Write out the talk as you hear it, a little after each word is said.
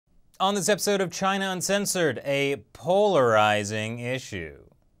On this episode of China Uncensored, a polarizing issue.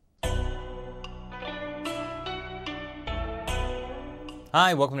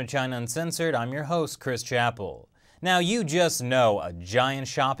 Hi, welcome to China Uncensored. I'm your host, Chris Chappell. Now, you just know a giant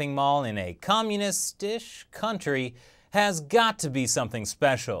shopping mall in a communist-ish country has got to be something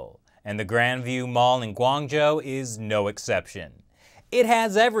special, and the Grandview Mall in Guangzhou is no exception. It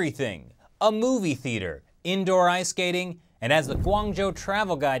has everything: a movie theater, indoor ice skating, and as the Guangzhou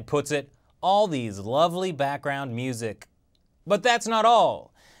Travel Guide puts it, all these lovely background music. But that's not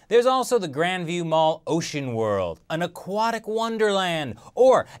all. There's also the Grandview Mall Ocean World, an aquatic wonderland,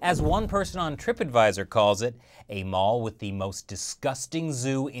 or as one person on TripAdvisor calls it, a mall with the most disgusting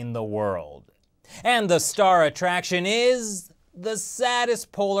zoo in the world. And the star attraction is the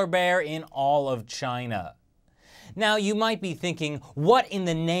saddest polar bear in all of China. Now you might be thinking, what in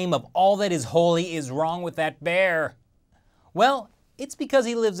the name of all that is holy is wrong with that bear? Well, it's because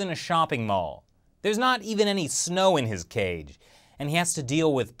he lives in a shopping mall. There's not even any snow in his cage, and he has to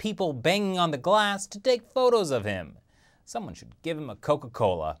deal with people banging on the glass to take photos of him. Someone should give him a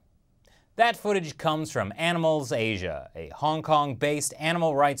Coca-Cola. That footage comes from Animals Asia, a Hong Kong-based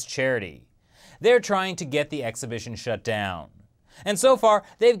animal rights charity. They're trying to get the exhibition shut down. And so far,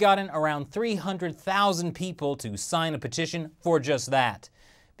 they've gotten around 300,000 people to sign a petition for just that.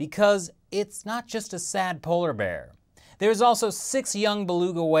 Because it's not just a sad polar bear. There's also 6 young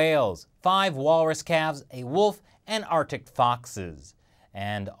beluga whales, 5 walrus calves, a wolf, and Arctic foxes.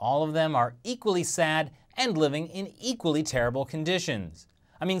 And all of them are equally sad and living in equally terrible conditions.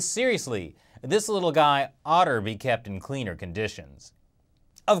 I mean, seriously, this little guy ought to be kept in cleaner conditions.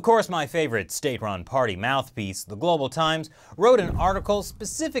 Of course, my favorite state-run party mouthpiece, the Global Times, wrote an article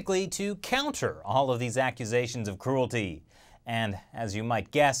specifically to counter all of these accusations of cruelty. And, as you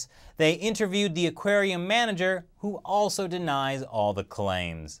might guess, they interviewed the aquarium manager, who also denies all the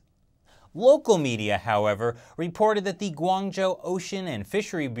claims. Local media, however, reported that the Guangzhou Ocean and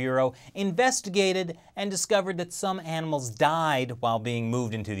Fishery Bureau investigated and discovered that some animals died while being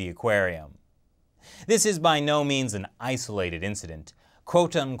moved into the aquarium. This is by no means an isolated incident.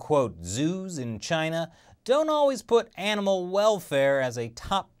 Quote-unquote zoos in China don't always put animal welfare as a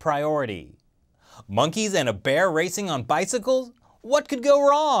top priority. Monkeys and a bear racing on bicycles? What could go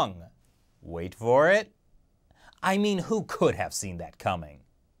wrong? Wait for it. I mean, who could have seen that coming?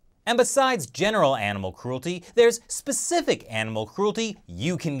 And besides general animal cruelty, there's specific animal cruelty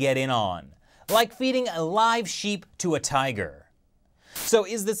you can get in on, like feeding a live sheep to a tiger. So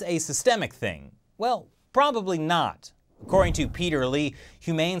is this a systemic thing? Well, probably not. According to Peter Lee,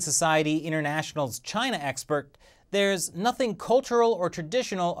 Humane Society International's China expert, there's nothing cultural or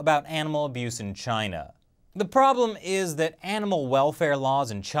traditional about animal abuse in China. The problem is that animal welfare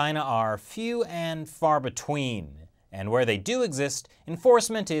laws in China are few and far between, and where they do exist,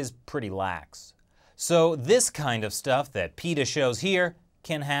 enforcement is pretty lax. So this kind of stuff that PETA shows here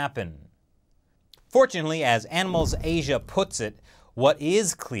can happen. Fortunately, as Animals Asia puts it, what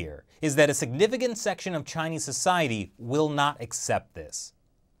is clear is that a significant section of Chinese society will not accept this.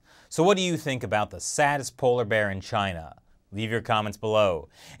 So what do you think about the saddest polar bear in China? Leave your comments below.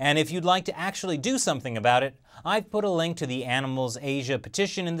 And if you'd like to actually do something about it, I've put a link to the Animals Asia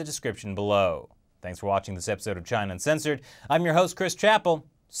petition in the description below. Thanks for watching this episode of China Uncensored. I'm your host, Chris Chappell.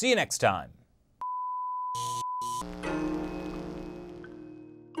 See you next time.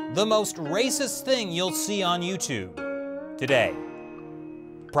 The most racist thing you'll see on YouTube today.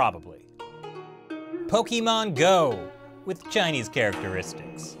 Probably. Pokemon Go with Chinese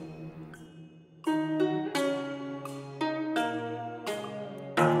characteristics.